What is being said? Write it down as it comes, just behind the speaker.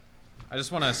I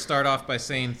just want to start off by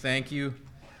saying thank you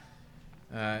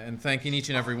and thanking each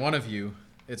and every one of you.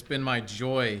 It's been my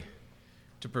joy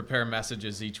to prepare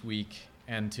messages each week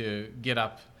and to get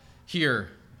up here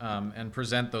and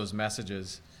present those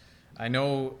messages. I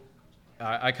know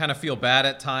I kind of feel bad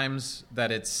at times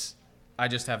that I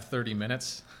just have 30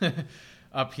 minutes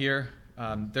up here.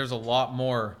 There's a lot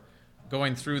more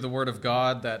going through the Word of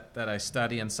God that I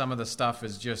study, and some of the stuff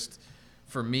is just,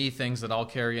 for me, things that I'll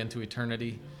carry into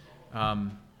eternity.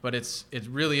 But it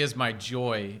really is my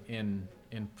joy in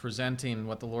presenting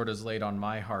what the Lord has laid on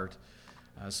my heart.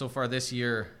 So far this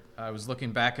year, I was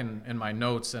looking back in my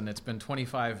notes, and it's been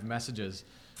 25 messages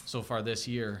so far this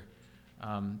year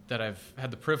that I've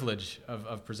had the privilege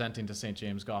of presenting to St.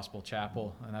 James Gospel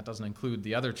Chapel, and that doesn't include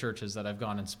the other churches that I've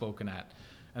gone and spoken at.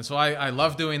 And so I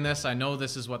love doing this. I know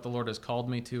this is what the Lord has called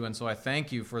me to, and so I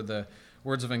thank you for the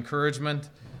words of encouragement.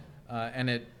 And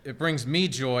it brings me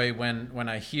joy when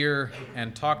I hear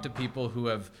and talk to people who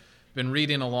have been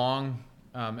reading along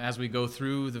as we go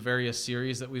through the various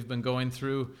series that we've been going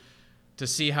through, to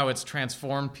see how it's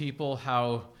transformed people,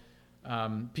 how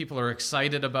people are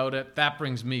excited about it. That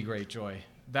brings me great joy.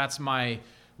 That's my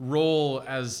role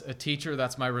as a teacher.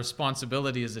 That's my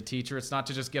responsibility as a teacher. It's not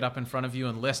to just get up in front of you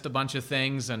and list a bunch of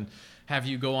things and have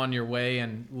you go on your way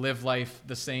and live life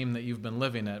the same that you've been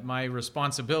living it. My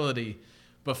responsibility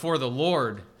before the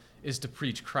Lord is to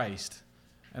preach Christ.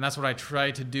 And that's what I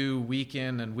try to do week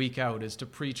in and week out, is to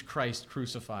preach Christ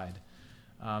crucified.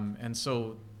 And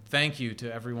so thank you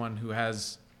to everyone who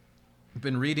has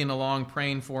been reading along,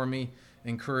 praying for me,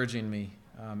 encouraging me.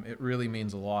 It really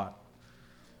means a lot.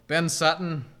 Ben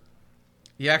Sutton,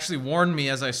 he actually warned me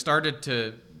as I started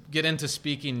to get into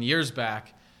speaking years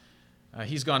back.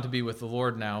 He's gone to be with the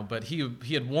Lord now, but he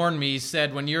had warned me. He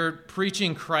said, when you're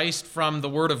preaching Christ from the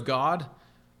Word of God,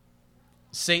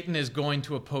 Satan is going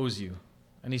to oppose you.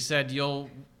 And he said, you'll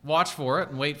watch for it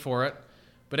and wait for it,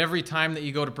 but every time that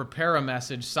you go to prepare a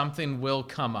message, something will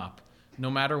come up, no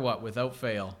matter what, without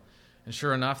fail. And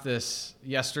sure enough,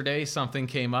 yesterday, something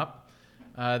came up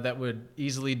that would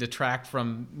easily detract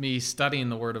from me studying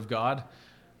the Word of God.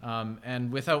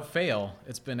 And without fail,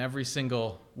 it's been every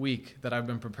single week that I've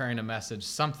been preparing a message,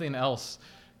 something else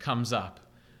comes up.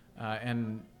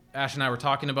 And Ash and I were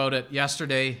talking about it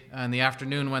yesterday in the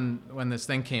afternoon when this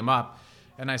thing came up.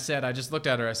 And I just looked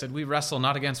at her, I said, we wrestle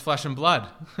not against flesh and blood,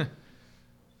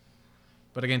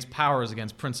 but against powers,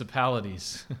 against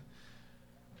principalities,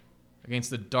 against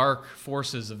the dark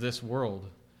forces of this world.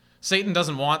 Satan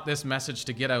doesn't want this message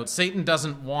to get out. Satan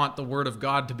doesn't want the Word of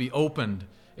God to be opened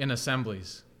in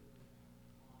assemblies.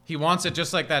 He wants it,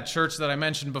 just like that church that I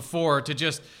mentioned before, to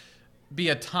just be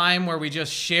a time where we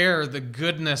just share the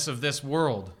goodness of this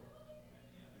world.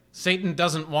 Satan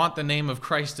doesn't want the name of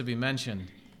Christ to be mentioned,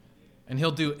 and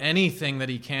he'll do anything that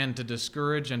he can to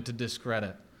discourage and to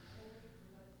discredit.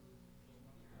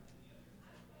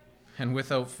 And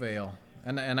without fail.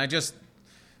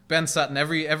 Ben Sutton,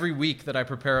 every week that I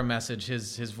prepare a message,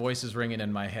 his voice is ringing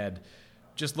in my head.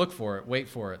 Just look for it, wait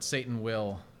for it. Satan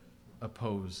will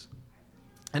oppose.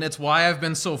 And it's why I've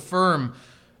been so firm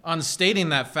on stating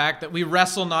that fact, that we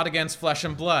wrestle not against flesh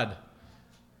and blood.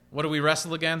 What do we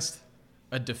wrestle against?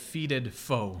 A defeated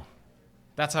foe.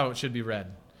 That's how it should be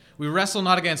read. We wrestle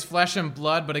not against flesh and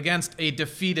blood, but against a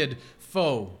defeated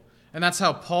foe. And that's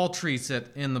how Paul treats it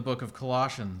in the book of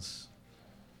Colossians.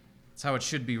 That's how it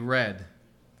should be read.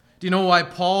 Do you know why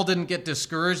Paul didn't get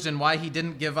discouraged and why he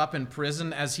didn't give up in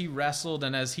prison as he wrestled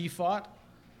and as he fought?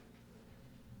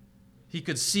 He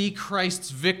could see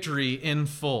Christ's victory in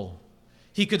full.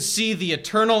 He could see the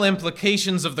eternal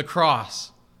implications of the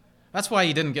cross. That's why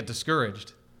he didn't get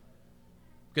discouraged.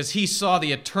 Because he saw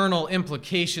the eternal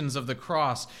implications of the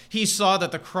cross. He saw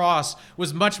that the cross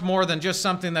was much more than just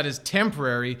something that is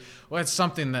temporary. Well, it's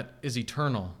something that is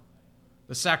eternal.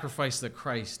 The sacrifice that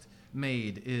Christ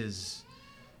made is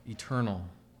eternal.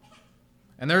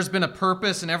 And there's been a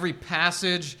purpose in every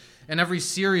passage and every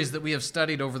series that we have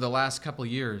studied over the last couple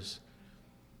years.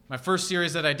 My first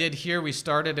series that I did here, we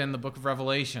started in the book of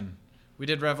Revelation. We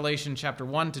did Revelation chapter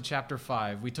 1 to chapter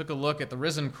 5. We took a look at the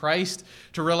risen Christ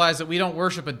to realize that we don't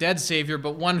worship a dead Savior,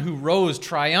 but one who rose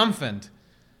triumphant.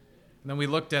 And then we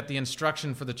looked at the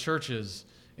instruction for the churches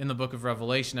in the book of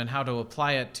Revelation and how to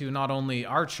apply it to not only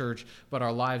our church, but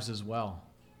our lives as well.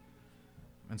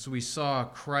 And so we saw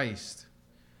Christ.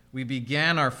 We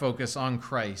began our focus on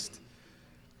Christ.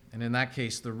 And in that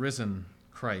case, the risen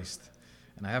Christ.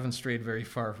 And I haven't strayed very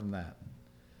far from that.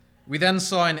 We then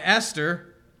saw in Esther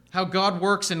how God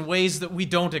works in ways that we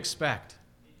don't expect.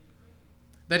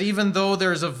 That even though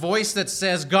there's a voice that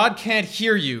says, God can't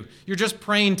hear you, you're just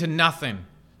praying to nothing.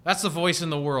 That's the voice in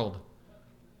the world.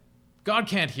 God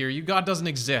can't hear you. God doesn't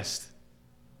exist.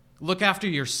 Look after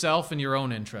yourself and your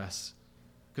own interests,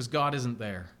 because God isn't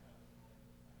there.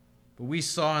 But we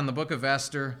saw in the book of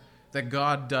Esther that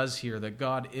God does hear, that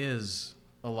God is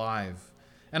alive.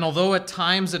 And although at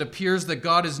times it appears that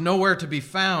God is nowhere to be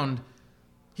found,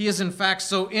 he is in fact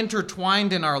so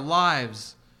intertwined in our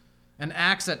lives and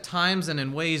acts at times and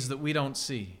in ways that we don't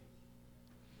see.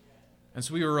 And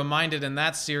so we were reminded in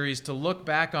that series to look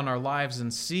back on our lives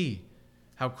and see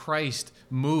how Christ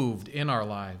moved in our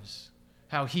lives,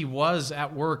 how he was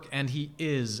at work and he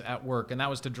is at work, and that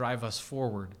was to drive us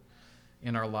forward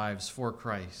in our lives for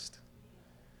Christ.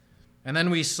 And then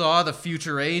we saw the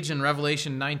future age in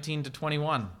Revelation 19 to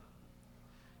 21,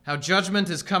 how judgment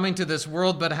is coming to this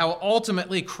world, but how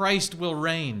ultimately Christ will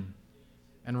reign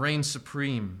and reign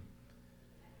supreme.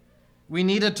 We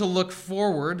needed to look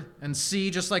forward and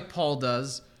see, just like Paul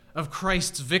does, of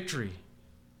Christ's victory,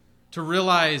 to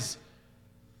realize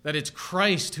that it's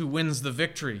Christ who wins the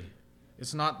victory.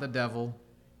 It's not the devil.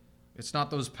 It's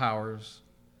not those powers.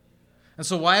 And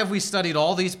so why have we studied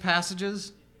all these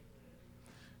passages?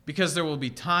 Because there will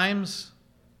be times,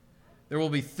 there will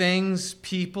be things,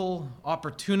 people,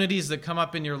 opportunities that come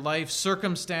up in your life,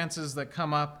 circumstances that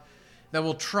come up that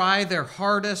will try their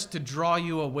hardest to draw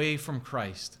you away from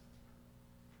Christ.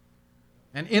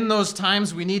 And in those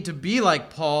times, we need to be like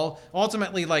Paul,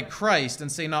 ultimately like Christ,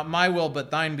 and say, not my will,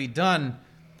 but thine be done.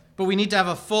 But we need to have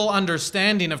a full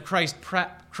understanding of Christ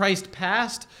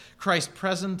past, Christ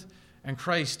present, and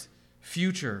Christ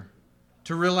future,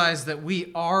 to realize that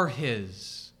we are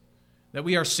his, that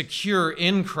we are secure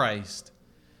in Christ,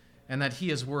 and that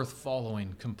he is worth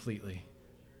following completely.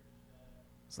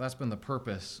 So that's been the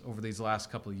purpose over these last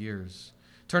couple of years.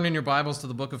 Turn in your Bibles to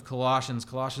the book of Colossians,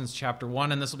 Colossians chapter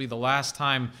 1, and this will be the last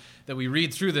time that we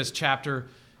read through this chapter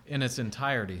in its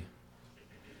entirety.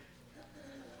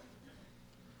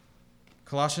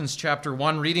 Colossians chapter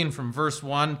 1, reading from verse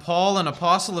 1, Paul, an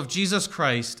apostle of Jesus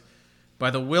Christ, by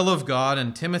the will of God,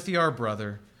 and Timothy our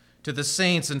brother, to the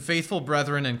saints and faithful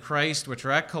brethren in Christ which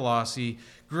are at Colossae,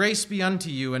 grace be unto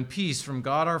you and peace from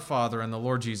God our Father and the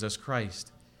Lord Jesus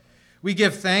Christ. We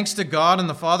give thanks to God and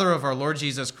the Father of our Lord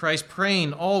Jesus Christ,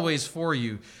 praying always for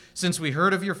you, since we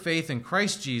heard of your faith in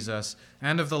Christ Jesus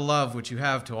and of the love which you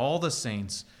have to all the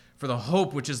saints, for the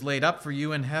hope which is laid up for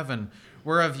you in heaven,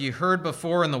 whereof ye heard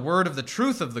before in the word of the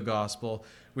truth of the gospel,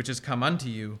 which is come unto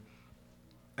you,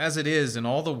 as it is in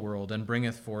all the world, and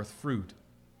bringeth forth fruit,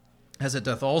 as it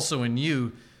doth also in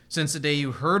you, since the day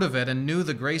you heard of it and knew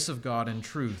the grace of God in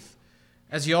truth.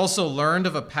 As ye also learned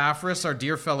of Epaphras, our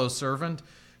dear fellow servant,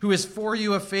 who is for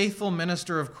you a faithful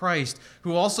minister of Christ,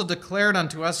 who also declared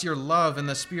unto us your love in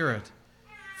the Spirit.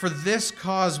 For this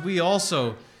cause we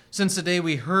also, since the day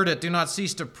we heard it, do not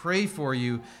cease to pray for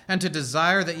you, and to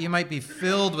desire that ye might be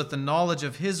filled with the knowledge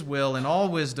of his will in all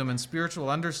wisdom and spiritual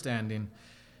understanding,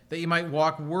 that ye might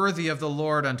walk worthy of the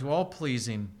Lord unto all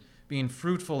pleasing, being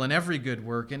fruitful in every good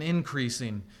work, and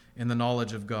increasing in the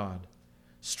knowledge of God,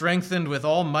 strengthened with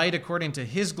all might according to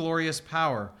his glorious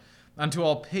power, unto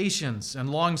all patience and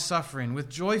long-suffering with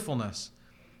joyfulness,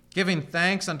 giving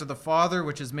thanks unto the Father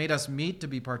which has made us meet to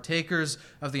be partakers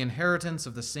of the inheritance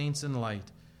of the saints in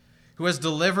light, who has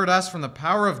delivered us from the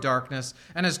power of darkness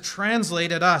and has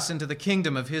translated us into the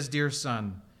kingdom of his dear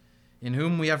Son, in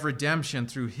whom we have redemption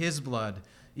through his blood,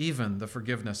 even the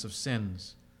forgiveness of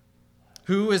sins,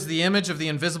 who is the image of the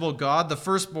invisible God, the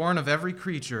firstborn of every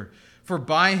creature. For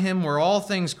by him were all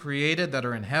things created that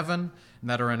are in heaven and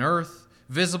that are in earth,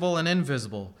 visible and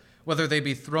invisible, whether they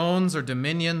be thrones or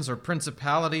dominions or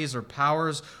principalities or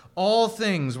powers, all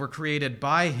things were created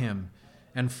by him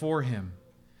and for him.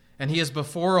 And he is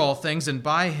before all things, and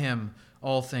by him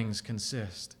all things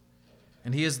consist.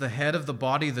 And he is the head of the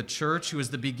body, the church, who is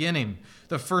the beginning,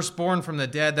 the firstborn from the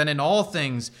dead, that in all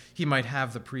things he might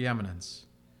have the preeminence.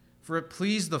 For it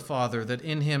pleased the Father that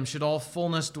in him should all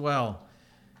fullness dwell,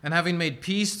 and having made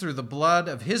peace through the blood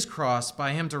of his cross,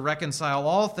 by him to reconcile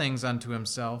all things unto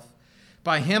himself.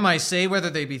 By him, I say,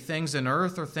 whether they be things in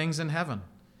earth or things in heaven.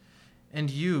 And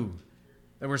you,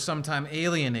 that were sometime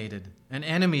alienated and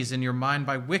enemies in your mind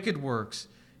by wicked works,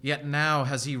 yet now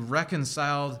has he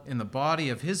reconciled in the body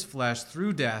of his flesh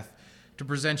through death, to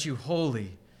present you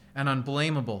holy and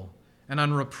unblameable and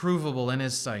unreprovable in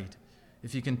his sight,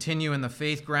 if you continue in the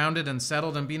faith, grounded and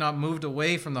settled, and be not moved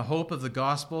away from the hope of the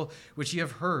gospel which ye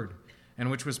have heard, and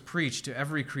which was preached to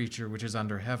every creature which is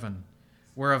under heaven,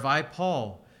 whereof I,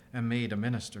 Paul, am made a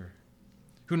minister,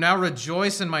 who now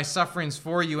rejoice in my sufferings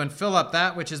for you, and fill up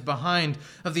that which is behind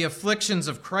of the afflictions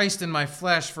of Christ in my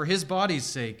flesh for his body's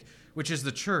sake, which is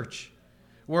the church,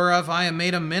 whereof I am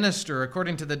made a minister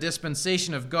according to the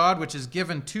dispensation of God, which is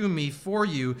given to me for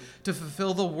you to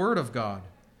fulfill the word of God,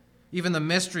 even the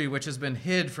mystery which has been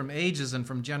hid from ages and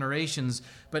from generations,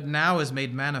 but now is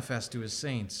made manifest to his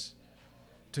saints,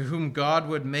 to whom God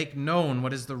would make known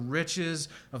what is the riches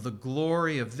of the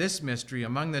glory of this mystery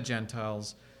among the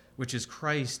Gentiles, which is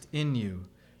Christ in you,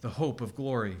 the hope of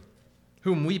glory,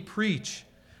 whom we preach,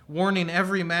 warning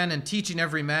every man and teaching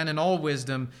every man in all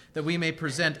wisdom, that we may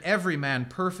present every man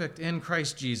perfect in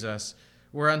Christ Jesus,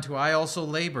 whereunto I also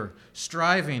labor,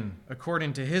 striving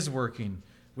according to his working,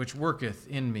 which worketh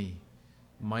in me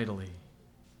mightily.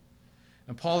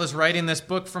 And Paul is writing this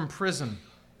book from prison,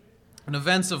 and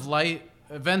events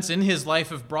in his life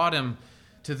have brought him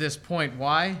to this point.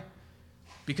 Why?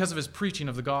 Because of his preaching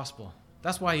of the gospel.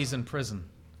 That's why he's in prison,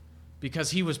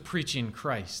 because he was preaching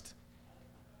Christ.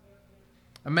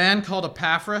 A man called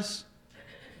Epaphras,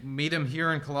 meet him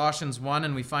here in Colossians 1,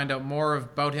 and we find out more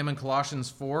about him in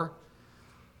Colossians 4.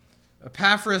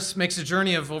 Epaphras makes a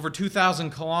journey of over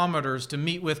 2,000 kilometers to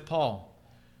meet with Paul,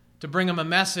 to bring him a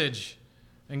message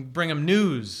and bring him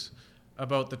news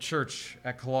about the church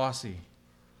at Colossae.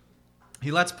 He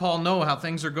lets Paul know how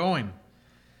things are going.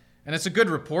 And it's a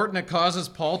good report, and it causes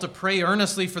Paul to pray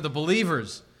earnestly for the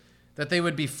believers, that they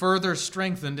would be further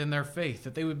strengthened in their faith,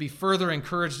 that they would be further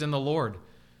encouraged in the Lord,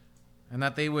 and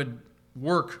that they would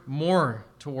work more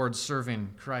towards serving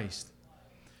Christ.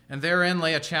 And therein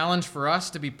lay a challenge for us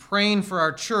to be praying for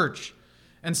our church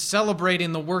and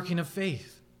celebrating the working of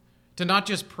faith, to not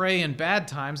just pray in bad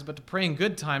times, but to pray in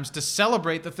good times, to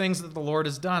celebrate the things that the Lord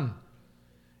has done.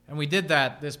 And we did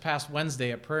that this past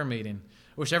Wednesday at prayer meeting.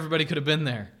 I wish everybody could have been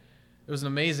there. It was an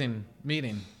amazing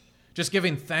meeting. Just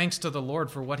giving thanks to the Lord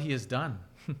for what he has done,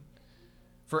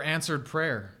 for answered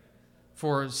prayer,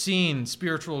 for seeing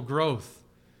spiritual growth,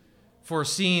 for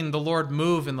seeing the Lord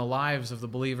move in the lives of the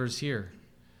believers here.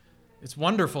 It's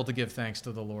wonderful to give thanks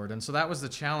to the Lord. And so that was the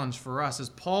challenge for us. As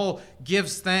Paul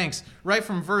gives thanks, right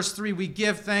from verse 3, we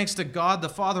give thanks to God, the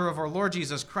Father of our Lord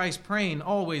Jesus Christ, praying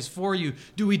always for you.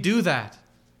 Do we do that?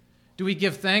 Do we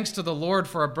give thanks to the Lord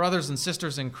for our brothers and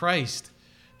sisters in Christ?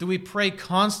 Do we pray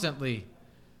constantly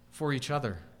for each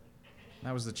other?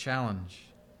 That was the challenge.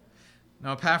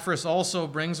 Now, Epaphras also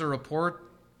brings a report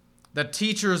that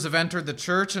teachers have entered the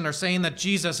church and are saying that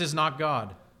Jesus is not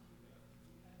God,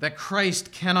 that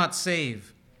Christ cannot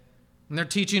save, and they're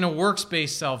teaching a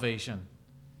works-based salvation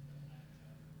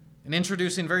and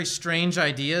introducing very strange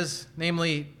ideas,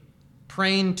 namely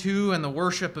praying to and the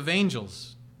worship of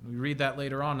angels. We read that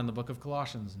later on in the book of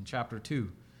Colossians in chapter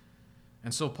 2.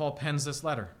 And so Paul pens this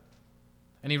letter.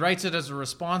 And he writes it as a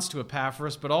response to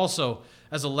Epaphras, but also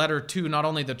as a letter to not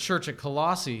only the church at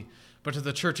Colossae, but to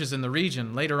the churches in the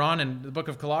region. Later on in the book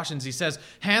of Colossians, he says,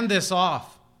 hand this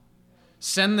off.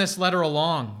 Send this letter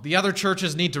along. The other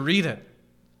churches need to read it.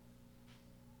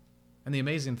 And the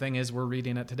amazing thing is we're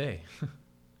reading it today.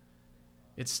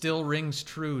 It still rings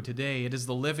true today. It is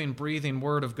the living, breathing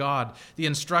word of God. The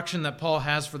instruction that Paul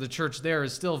has for the church there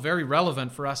is still very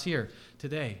relevant for us here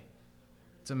today.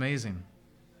 It's amazing.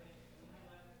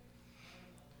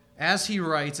 As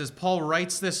Paul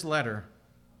writes this letter,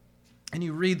 and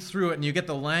you read through it and you get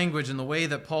the language and the way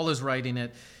that Paul is writing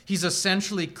it, he's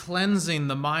essentially cleansing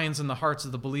the minds and the hearts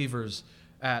of the believers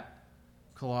at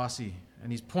Colossae.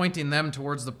 And he's pointing them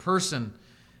towards the person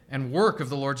and work of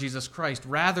the Lord Jesus Christ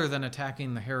rather than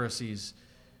attacking the heresies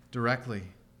directly.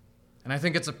 And I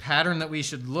think it's a pattern that we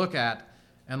should look at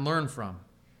and learn from.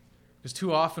 Because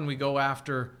too often we go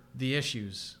after the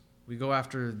issues. We go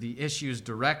after the issues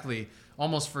directly,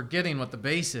 almost forgetting what the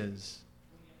base is.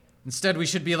 Instead, we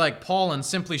should be like Paul and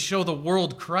simply show the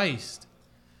world Christ,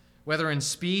 whether in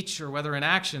speech or whether in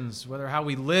actions, whether how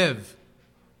we live.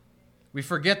 We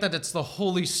forget that it's the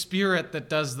Holy Spirit that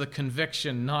does the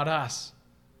conviction, not us.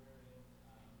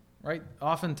 Right?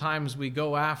 Oftentimes we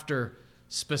go after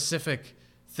specific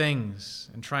things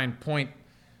and try and point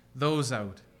those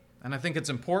out. And I think it's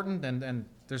important, and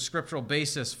there's scriptural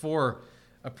basis for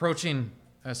approaching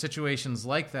situations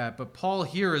like that. But Paul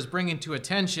here is bringing to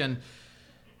attention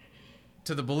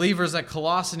to the believers at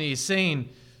Colossae, saying,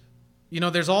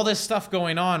 there's all this stuff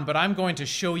going on, but I'm going to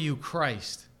show you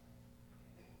Christ.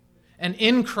 And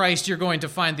in Christ, you're going to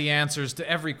find the answers to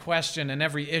every question and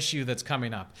every issue that's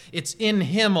coming up. It's in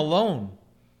him alone.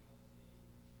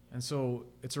 And so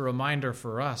it's a reminder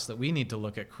for us that we need to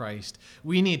look at Christ.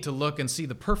 We need to look and see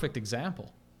the perfect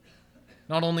example,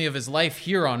 not only of his life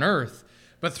here on earth,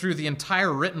 but through the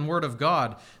entire written word of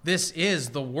God. This is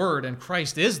the word, and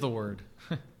Christ is the word.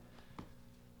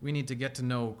 We need to get to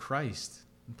know Christ.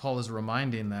 And Paul is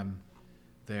reminding them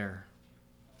there.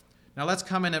 Now let's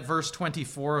come in at verse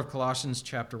 24 of Colossians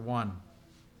chapter 1.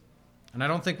 And I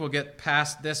don't think we'll get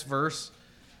past this verse,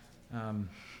 but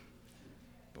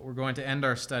we're going to end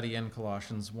our study in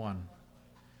Colossians 1.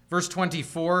 Verse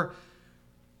 24,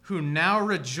 who now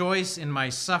rejoice in my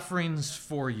sufferings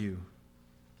for you.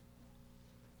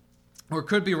 Or it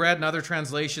could be read, and other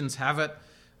translations have it.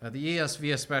 The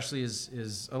ESV especially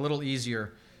is a little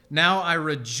easier. Now I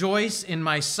rejoice in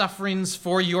my sufferings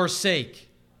for your sake.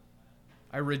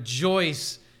 I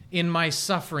rejoice in my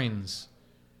sufferings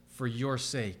for your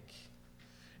sake.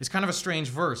 It's kind of a strange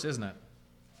verse, isn't it?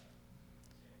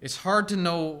 It's hard to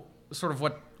know sort of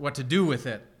what to do with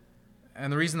it.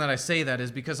 And the reason that I say that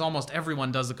is because almost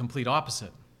everyone does the complete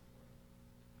opposite.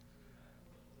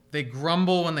 They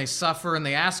grumble when they suffer and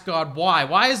they ask God, why?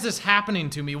 Why is this happening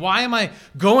to me? Why am I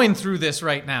going through this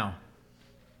right now?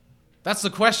 That's the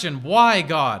question. Why,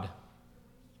 God?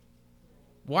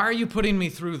 Why are you putting me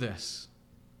through this?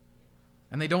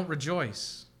 And they don't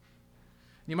rejoice.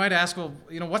 You might ask, well,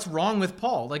 what's wrong with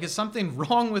Paul? Like, is something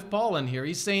wrong with Paul in here?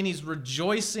 He's saying he's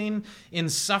rejoicing in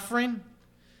suffering.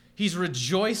 He's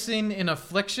rejoicing in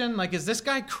affliction. Like, is this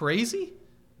guy crazy?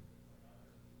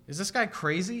 Is this guy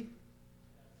crazy?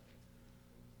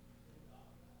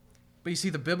 But you see,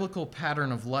 the biblical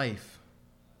pattern of life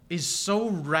is so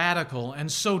radical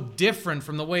and so different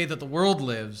from the way that the world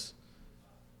lives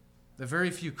that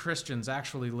very few Christians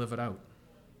actually live it out.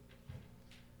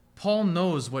 Paul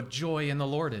knows what joy in the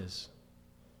Lord is.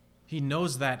 He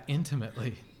knows that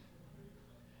intimately.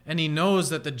 And he knows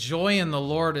that the joy in the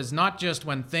Lord is not just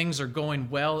when things are going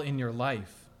well in your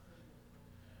life,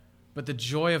 but the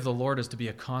joy of the Lord is to be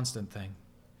a constant thing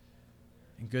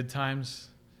in good times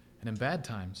and in bad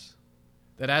times.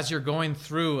 That as you're going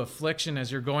through affliction,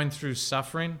 as you're going through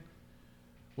suffering,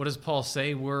 what does Paul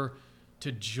say? We're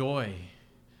to joy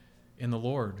in the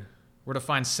Lord. We're to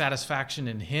find satisfaction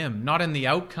in Him, not in the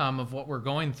outcome of what we're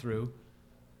going through,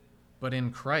 but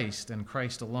in Christ and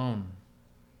Christ alone.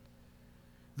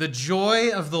 The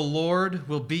joy of the Lord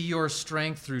will be your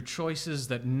strength through choices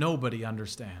that nobody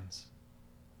understands.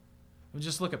 Well,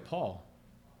 just look at Paul.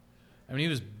 I mean, he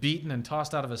was beaten and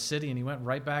tossed out of a city and he went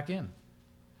right back in.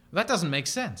 That doesn't make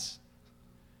sense.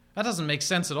 That doesn't make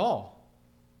sense at all.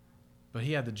 But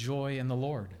he had the joy in the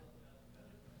Lord.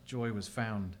 Joy was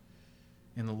found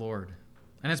in the Lord.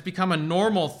 And it's become a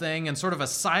normal thing and sort of a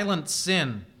silent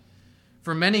sin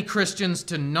for many Christians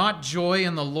to not joy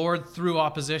in the Lord through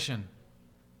opposition.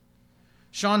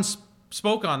 Sean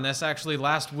spoke on this actually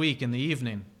last week in the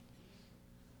evening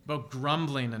about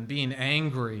grumbling and being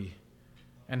angry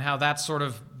and how that's sort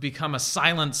of become a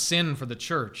silent sin for the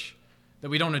church. That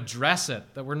we don't address it,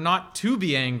 that we're not to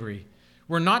be angry.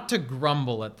 We're not to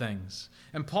grumble at things.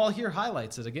 And Paul here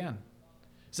highlights it again.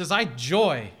 He says, I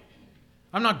joy.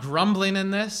 I'm not grumbling in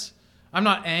this. I'm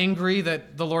not angry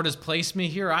that the Lord has placed me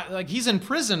here. He's in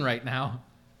prison right now.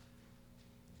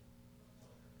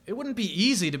 It wouldn't be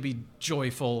easy to be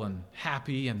joyful and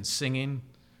happy and singing,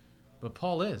 but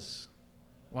Paul is.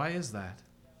 Why is that?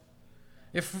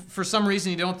 If for some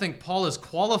reason you don't think Paul is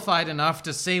qualified enough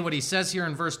to say what he says here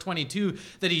in verse 22,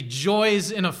 that he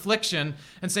joys in affliction,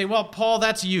 and say, well, Paul,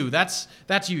 that's you. That's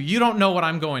you. You don't know what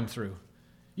I'm going through.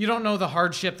 You don't know the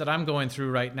hardship that I'm going through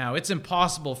right now. It's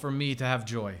impossible for me to have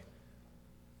joy.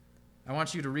 I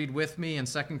want you to read with me in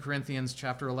 2 Corinthians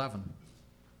chapter 11.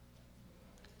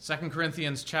 2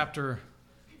 Corinthians chapter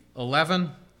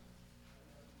 11,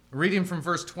 reading from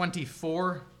verse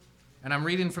 24. And I'm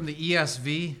reading from the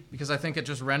ESV because I think it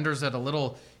just renders it a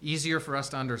little easier for us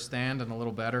to understand and a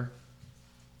little better.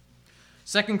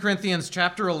 2 Corinthians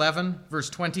chapter 11, verse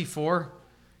 24.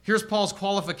 Here's Paul's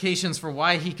qualifications for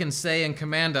why he can say and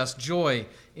command us joy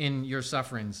in your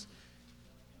sufferings.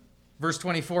 Verse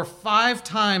 24, 5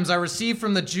 times I received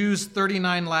from the Jews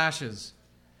 39 lashes.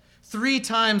 3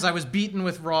 times I was beaten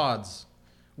with rods.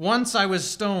 Once I was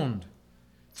stoned.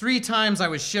 3 times I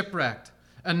was shipwrecked.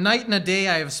 A night and a day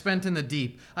I have spent in the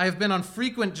deep. I have been on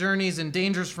frequent journeys in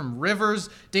dangers from rivers,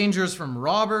 dangers from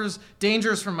robbers,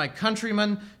 dangers from my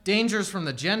countrymen, dangers from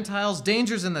the Gentiles,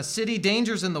 dangers in the city,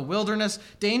 dangers in the wilderness,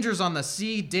 dangers on the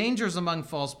sea, dangers among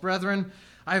false brethren.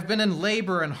 I have been in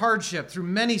labor and hardship through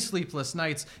many sleepless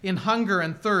nights, in hunger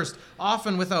and thirst,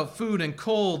 often without food and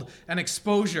cold and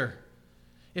exposure.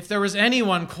 If there was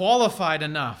anyone qualified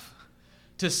enough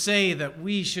to say that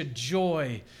we should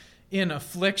joy in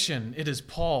affliction, it is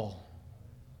Paul.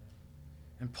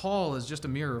 And Paul is just a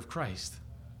mirror of Christ.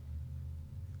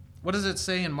 What does it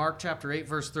say in Mark chapter 8,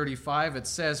 verse 35? It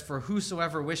says, for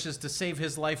whosoever wishes to save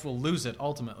his life will lose it,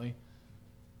 ultimately.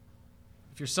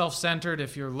 If you're self-centered,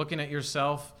 if you're looking at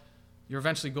yourself, you're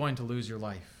eventually going to lose your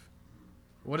life.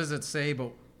 What does it say?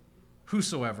 But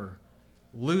whosoever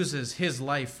loses his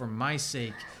life for my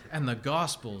sake and the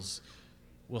gospel's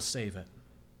will save it.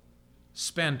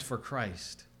 Spent for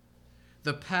Christ.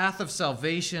 The path of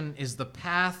salvation is the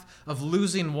path of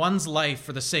losing one's life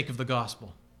for the sake of the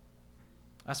gospel.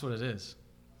 That's what it is.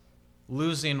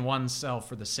 Losing oneself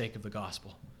for the sake of the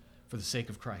gospel, for the sake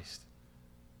of Christ.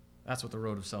 That's what the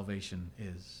road of salvation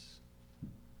is.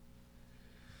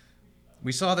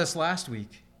 We saw this last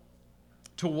week.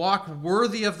 To walk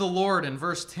worthy of the Lord in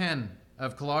verse 10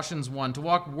 of Colossians 1. To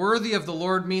walk worthy of the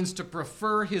Lord means to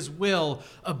prefer his will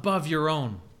above your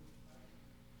own.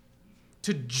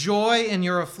 To joy in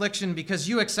your affliction because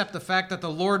you accept the fact that the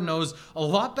Lord knows a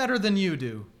lot better than you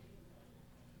do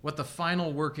what the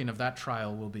final working of that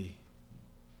trial will be.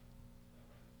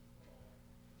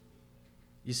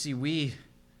 You see, we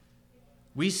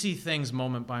see things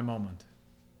moment by moment.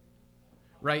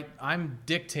 Right? I'm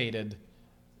dictated.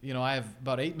 I have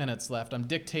about 8 minutes left. I'm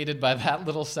dictated by that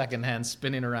little second hand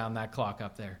spinning around that clock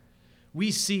up there.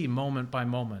 We see moment by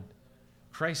moment.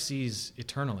 Christ sees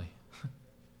eternally.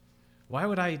 Why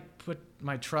would I put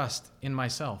my trust in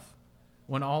myself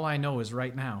when all I know is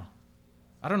right now?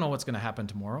 I don't know what's going to happen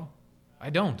tomorrow. I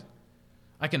don't.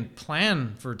 I can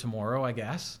plan for tomorrow, I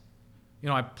guess.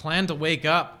 I plan to wake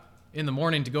up in the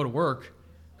morning to go to work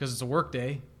because it's a work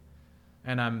day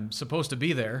and I'm supposed to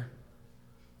be there.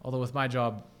 Although with my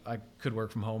job, I could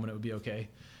work from home and it would be okay.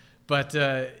 But,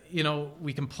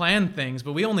 we can plan things,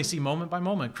 but we only see moment by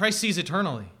moment. Christ sees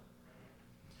eternally.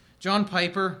 John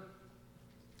Piper,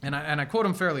 and I quote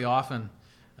him fairly often,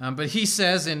 but he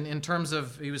says in terms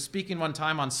of, he was speaking one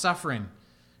time on suffering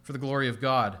for the glory of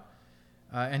God.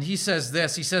 And he says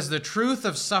this, he says, the truth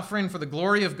of suffering for the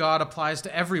glory of God applies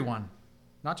to everyone,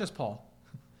 not just Paul.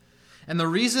 And the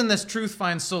reason this truth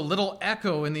finds so little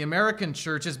echo in the American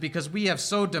church is because we have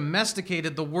so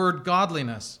domesticated the word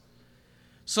godliness.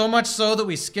 So much so that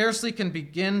we scarcely can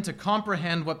begin to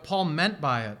comprehend what Paul meant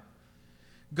by it.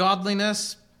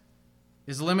 Godliness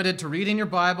is limited to reading your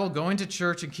Bible, going to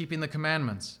church, and keeping the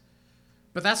commandments.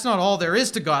 But that's not all there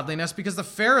is to godliness, because the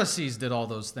Pharisees did all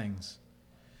those things.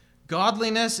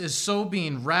 Godliness is so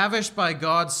being ravished by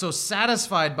God, so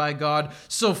satisfied by God,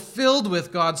 so filled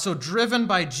with God, so driven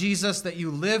by Jesus that you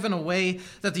live in a way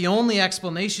that the only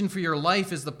explanation for your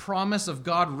life is the promise of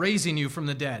God raising you from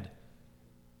the dead.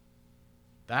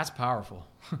 That's powerful.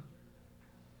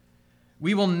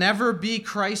 We will never be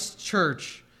Christ's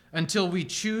church until we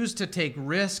choose to take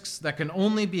risks that can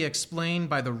only be explained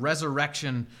by the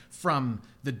resurrection from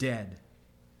the dead.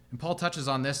 And Paul touches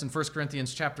on this in 1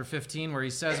 Corinthians chapter 15, where he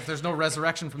says, if there's no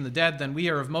resurrection from the dead, then we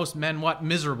are of most men what?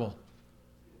 Miserable.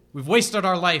 We've wasted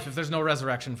our life if there's no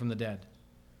resurrection from the dead.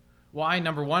 Why?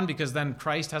 Number one, because then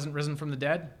Christ hasn't risen from the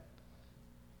dead.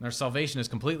 And our salvation is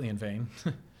completely in vain.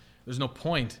 There's no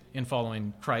point in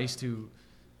following Christ, who,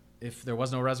 if there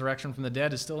was no resurrection from the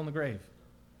dead, is still in the grave.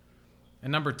 And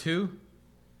number two,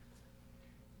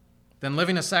 then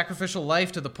living a sacrificial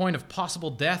life to the point of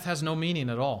possible death has no meaning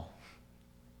at all.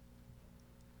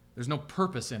 There's no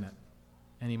purpose in it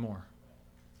anymore.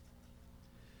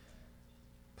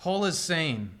 Paul is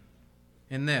saying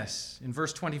in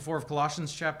verse 24 of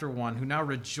Colossians chapter 1, who now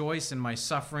rejoice in my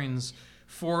sufferings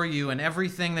for you and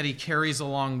everything that he carries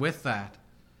along with that.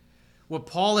 What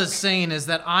Paul is saying is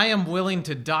that I am willing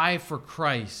to die for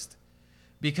Christ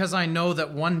because I know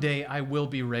that one day I will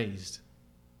be raised.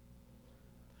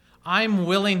 I'm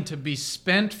willing to be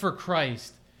spent for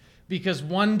Christ because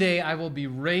one day I will be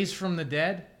raised from the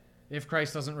dead if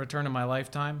Christ doesn't return in my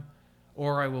lifetime,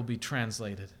 or I will be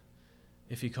translated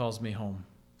if he calls me home.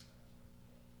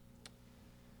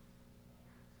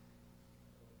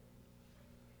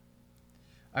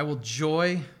 I will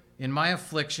joy in my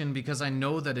affliction because I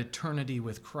know that eternity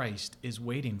with Christ is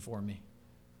waiting for me.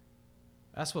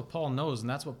 That's what Paul knows, and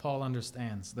that's what Paul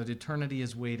understands, that eternity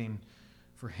is waiting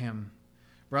for him.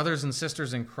 Brothers and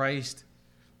sisters in Christ,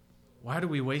 why do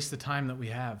we waste the time that we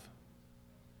have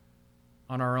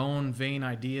on our own vain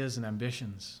ideas and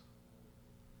ambitions?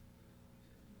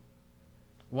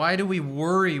 Why do we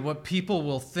worry what people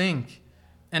will think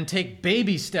and take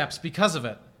baby steps because of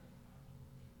it?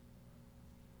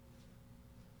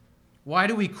 Why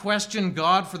do we question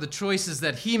God for the choices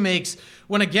that he makes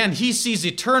when, again, he sees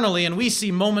eternally and we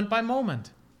see moment by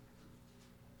moment?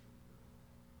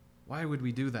 Why would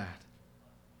we do that?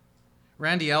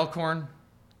 Randy Alcorn,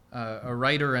 a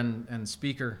writer and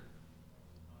speaker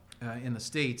in the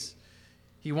States,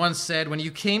 he once said, when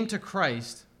you came to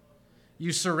Christ,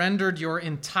 you surrendered your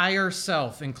entire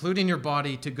self, including your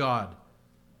body, to God.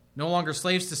 No longer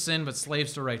slaves to sin, but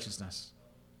slaves to righteousness.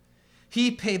 He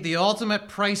paid the ultimate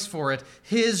price for it,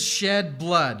 his shed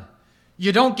blood.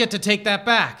 You don't get to take that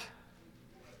back.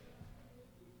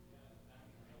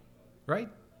 Right?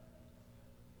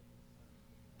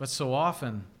 But so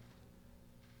often,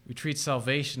 we treat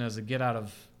salvation as a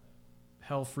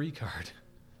get-out-of-hell-free card.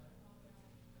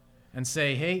 And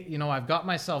say, hey, I've got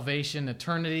my salvation,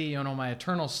 eternity, my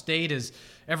eternal state is,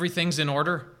 everything's in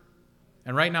order.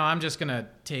 And right now I'm just going to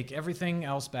take everything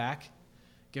else back,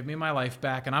 give me my life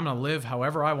back, and I'm going to live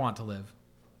however I want to live.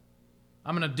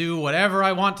 I'm going to do whatever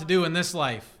I want to do in this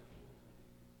life.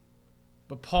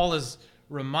 But Paul is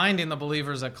reminding the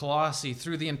believers at Colossae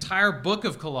through the entire book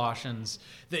of Colossians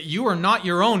that you are not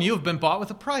your own. You have been bought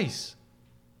with a price.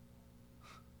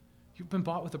 You've been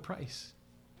bought with a price.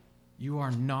 You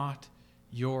are not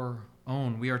your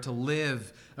own. We are to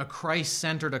live a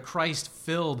Christ-centered, a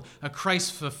Christ-filled, a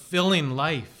Christ-fulfilling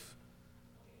life.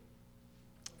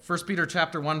 1 Peter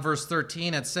chapter 1, verse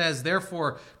 13, it says,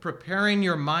 "Therefore, preparing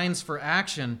your minds for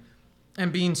action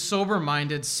and being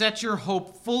sober-minded, set your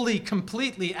hope fully,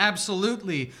 completely,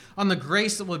 absolutely on the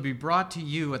grace that will be brought to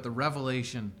you at the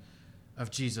revelation of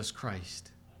Jesus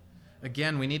Christ."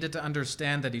 Again, we needed to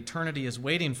understand that eternity is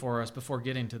waiting for us before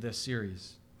getting to this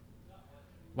series.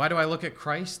 Why do I look at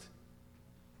Christ?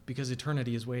 Because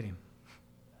eternity is waiting.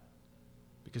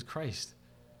 Because Christ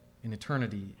in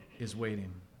eternity is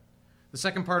waiting. The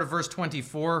second part of verse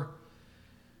 24,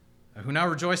 who now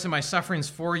rejoice in my sufferings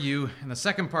for you. And the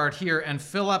second part here, and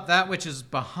fill up that which is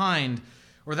behind,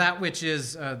 or that which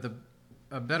is, a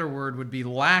better word would be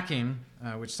lacking,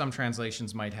 which some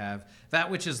translations might have,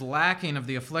 that which is lacking of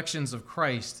the afflictions of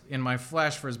Christ in my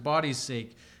flesh for his body's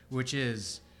sake, which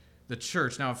is the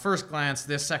church. Now, at first glance,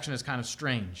 this section is kind of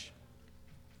strange.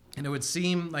 And it would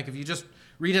seem like if you just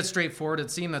read it straightforward,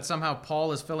 it'd seem that somehow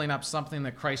Paul is filling up something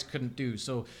that Christ couldn't do.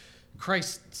 So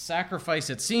Christ's sacrifice,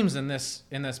 it seems in this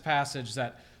passage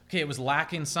that, it was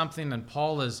lacking something and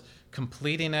Paul is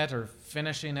completing it or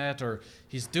finishing it, or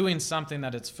he's doing something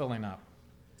that it's filling up.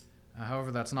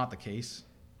 However, that's not the case.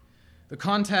 The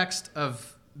context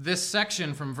of this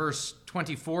section from verse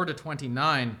 24 to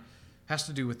 29 has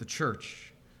to do with the church.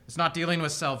 It's not dealing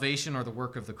with salvation or the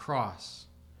work of the cross.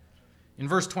 In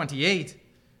verse 28,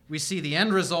 we see the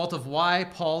end result of why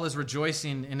Paul is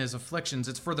rejoicing in his afflictions.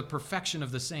 It's for the perfection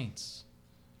of the saints.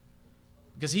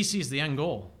 Because he sees the end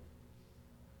goal.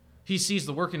 He sees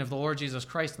the working of the Lord Jesus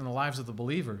Christ in the lives of the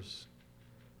believers.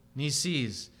 And he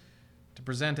sees to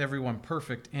present everyone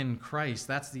perfect in Christ.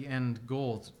 That's the end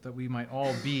goal, that we might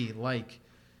all be like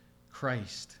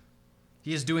Christ.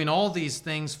 He is doing all these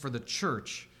things for the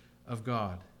church of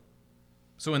God.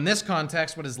 So in this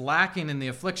context, what is lacking in the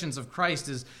afflictions of Christ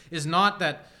is not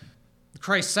that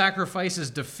Christ's sacrifice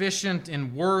is deficient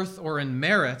in worth or in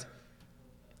merit,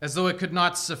 as though it could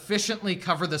not sufficiently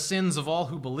cover the sins of all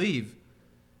who believe.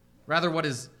 Rather, what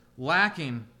is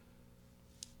lacking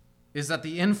is that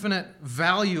the infinite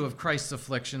value of Christ's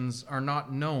afflictions are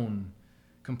not known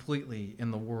completely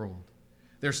in the world.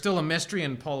 There's still a mystery,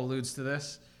 and Paul alludes to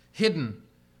this, hidden,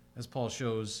 as Paul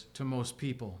shows, to most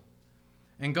people.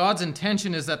 And God's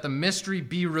intention is that the mystery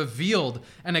be revealed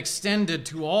and extended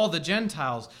to all the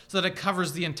Gentiles so that it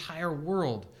covers the entire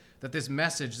world, that this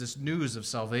message, this news of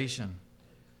salvation.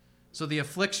 So the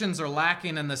afflictions are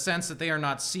lacking in the sense that they are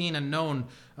not seen and known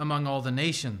among all the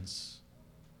nations.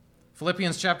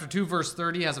 Philippians chapter 2, verse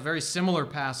 30 has a very similar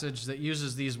passage that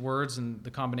uses these words in the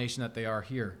combination that they are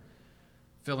here,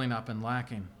 filling up and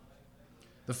lacking.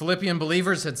 The Philippian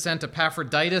believers had sent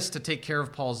Epaphroditus to take care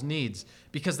of Paul's needs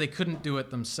because they couldn't do it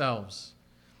themselves.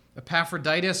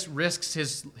 Epaphroditus risks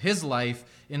his life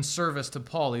in service to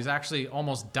Paul. He's actually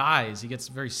almost dies. He gets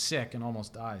very sick and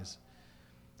almost dies.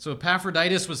 So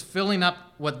Epaphroditus was filling up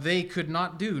what they could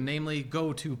not do, namely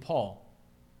go to Paul.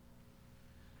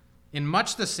 In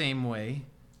much the same way,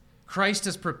 Christ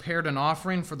has prepared an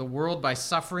offering for the world by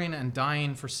suffering and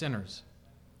dying for sinners.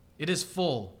 It is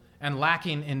full and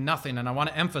lacking in nothing, and I want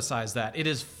to emphasize that. It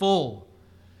is full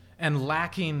and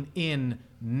lacking in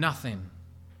nothing,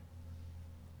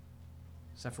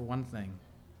 except for one thing,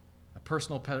 a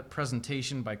personal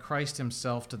presentation by Christ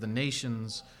himself to the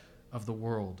nations of the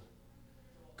world.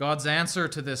 God's answer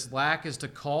to this lack is to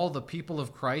call the people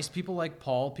of Christ, people like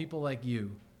Paul, people like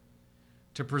you,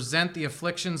 to present the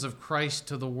afflictions of Christ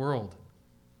to the world.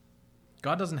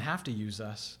 God doesn't have to use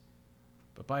us,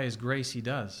 but by his grace he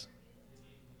does,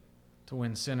 to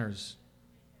win sinners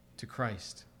to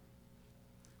Christ.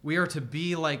 We are to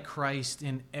be like Christ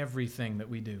in everything that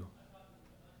we do,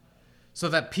 so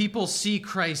that people see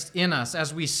Christ in us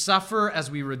as we suffer,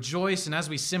 as we rejoice, and as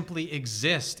we simply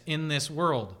exist in this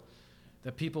world,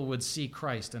 that people would see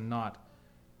Christ and not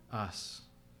us.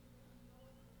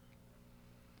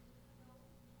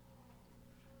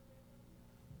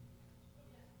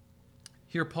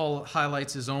 Here Paul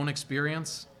highlights his own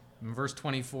experience in verse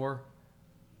 24.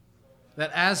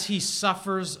 that as he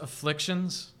suffers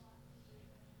afflictions,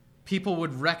 people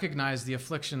would recognize the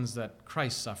afflictions that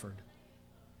Christ suffered,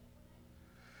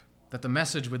 that the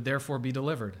message would therefore be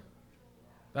delivered.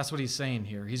 That's what he's saying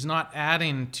here. He's not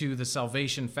adding to the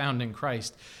salvation found in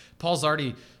Christ. Paul's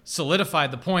already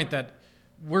solidified the point that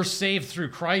we're saved through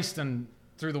Christ and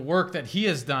through the work that he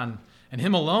has done, and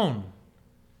him alone.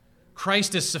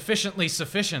 Christ is sufficiently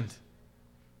sufficient.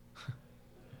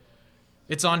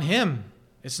 It's on him.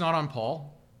 It's not on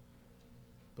Paul.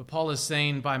 But Paul is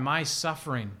saying, by my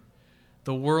suffering,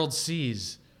 the world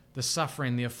sees the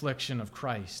suffering, the affliction of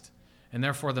Christ. And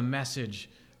therefore the message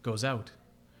goes out.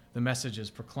 The message is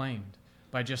proclaimed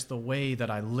by just the way that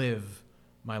I live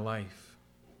my life.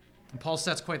 And Paul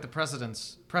sets quite the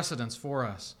precedence for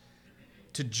us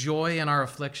to joy in our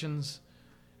afflictions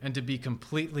and to be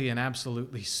completely and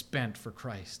absolutely spent for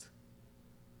Christ.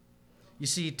 You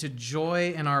see, to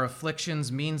joy in our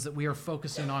afflictions means that we are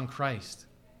focusing on Christ.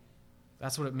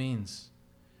 That's what it means.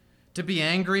 To be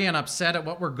angry and upset at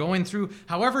what we're going through,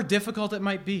 however difficult it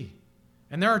might be.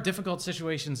 And there are difficult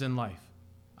situations in life.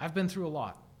 I've been through a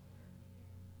lot.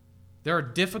 There are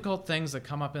difficult things that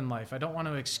come up in life. I don't want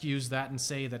to excuse that and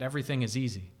say that everything is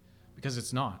easy, because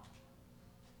it's not.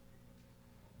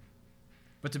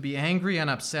 But to be angry and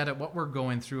upset at what we're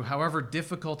going through, however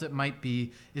difficult it might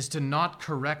be, is to not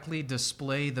correctly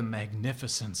display the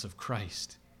magnificence of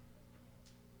Christ.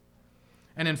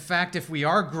 And in fact, if we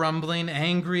are grumbling,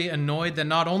 angry, annoyed, then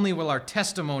not only will our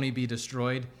testimony be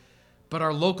destroyed, but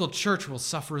our local church will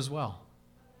suffer as well.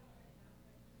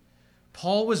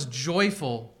 Paul was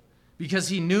joyful because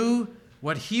he knew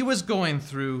what he was going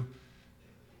through,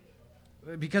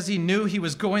 because he knew he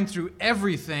was going through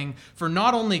everything for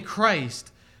not only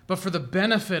Christ, but for the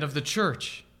benefit of the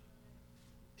church.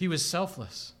 He was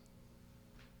selfless.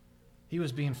 He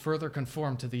was being further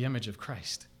conformed to the image of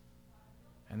Christ.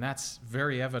 And that's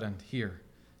very evident here.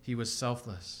 He was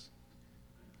selfless.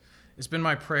 It's been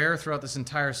my prayer throughout this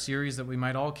entire series that we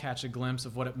might all catch a glimpse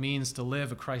of what it means to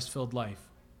live a Christ-filled life.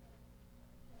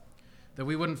 That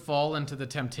we wouldn't fall into the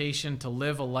temptation to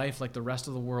live a life like the rest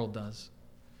of the world does.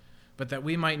 But that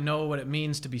we might know what it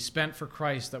means to be spent for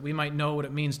Christ, that we might know what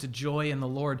it means to joy in the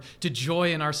Lord, to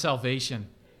joy in our salvation,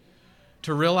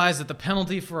 to realize that the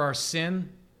penalty for our sin,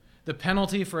 the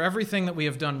penalty for everything that we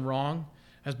have done wrong,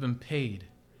 has been paid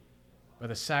by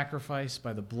the sacrifice,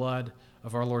 by the blood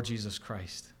of our Lord Jesus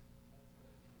Christ.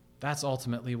 That's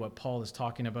ultimately what Paul is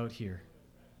talking about here.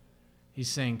 He's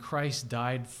saying Christ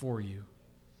died for you.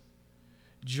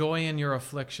 Joy in your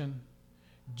affliction,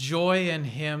 joy in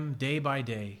him day by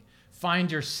day.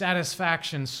 Find your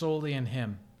satisfaction solely in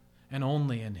him and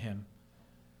only in him,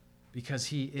 because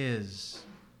he is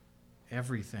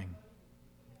everything.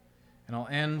 And I'll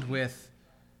end with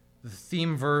the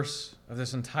theme verse of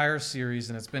this entire series,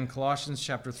 and it's been Colossians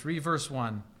chapter 3, verse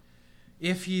 1.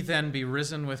 If ye then be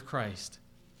risen with Christ.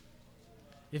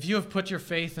 If you have put your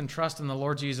faith and trust in the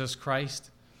Lord Jesus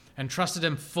Christ and trusted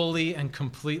him fully and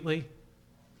completely,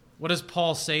 what does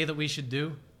Paul say that we should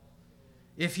do?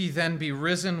 If ye then be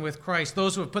risen with Christ,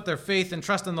 those who have put their faith and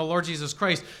trust in the Lord Jesus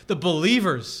Christ, the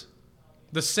believers,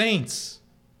 the saints,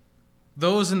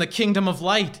 those in the kingdom of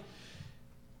light,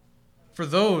 for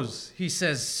those, he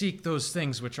says, seek those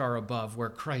things which are above, where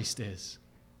Christ is,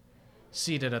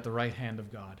 seated at the right hand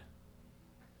of God.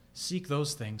 Seek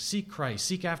those things. Seek Christ.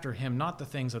 Seek after him, not the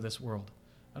things of this world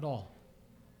at all.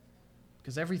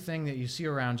 Because everything that you see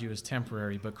around you is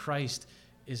temporary, but Christ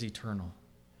is eternal.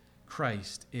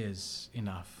 Christ is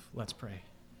enough. Let's pray.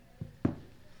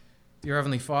 Dear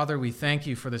Heavenly Father, we thank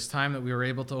you for this time that we were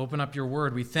able to open up your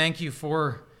word. We thank you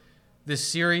for this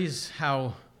series,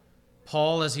 how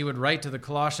Paul, as he would write to the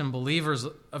Colossian believers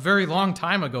a very long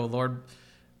time ago, Lord,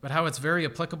 but how it's very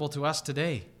applicable to us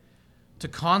today, to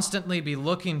constantly be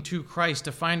looking to Christ,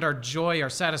 to find our joy, our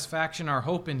satisfaction, our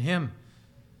hope in him.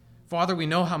 Father, we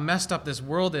know how messed up this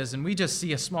world is, and we just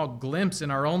see a small glimpse in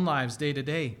our own lives day to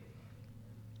day.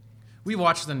 We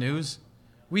watch the news.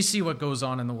 We see what goes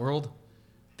on in the world.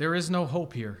 There is no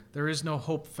hope here. There is no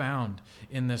hope found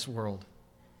in this world.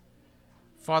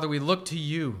 Father, we look to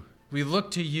you. We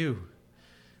look to you.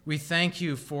 We thank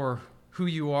you for who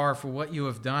you are, for what you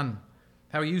have done,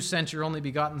 how you sent your only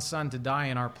begotten Son to die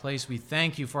in our place. We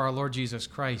thank you for our Lord Jesus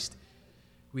Christ.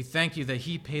 We thank you that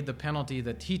he paid the penalty,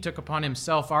 that he took upon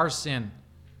himself our sin,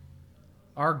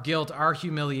 our guilt, our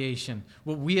humiliation,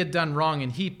 what we had done wrong,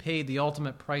 and he paid the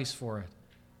ultimate price for it.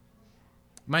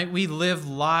 Might we live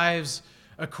lives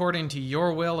according to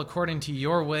your will, according to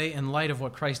your way, in light of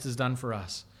what Christ has done for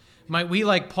us. Might we,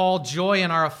 like Paul, joy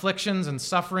in our afflictions and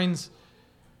sufferings.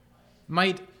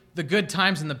 Might the good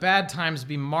times and the bad times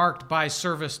be marked by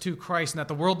service to Christ, and that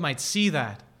the world might see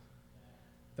that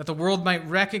the world might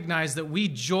recognize that we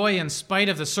joy in spite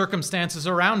of the circumstances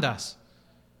around us,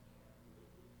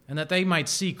 and that they might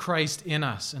see Christ in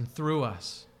us and through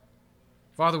us.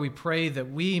 Father, we pray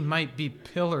that we might be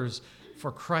pillars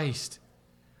for Christ,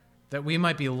 that we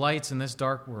might be lights in this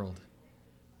dark world.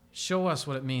 Show us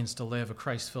what it means to live a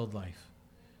Christ-filled life.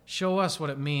 Show us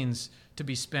what it means to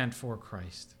be spent for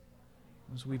Christ.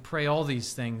 As we pray all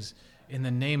these things in the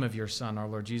name of your Son, our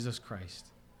Lord Jesus Christ.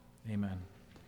 Amen.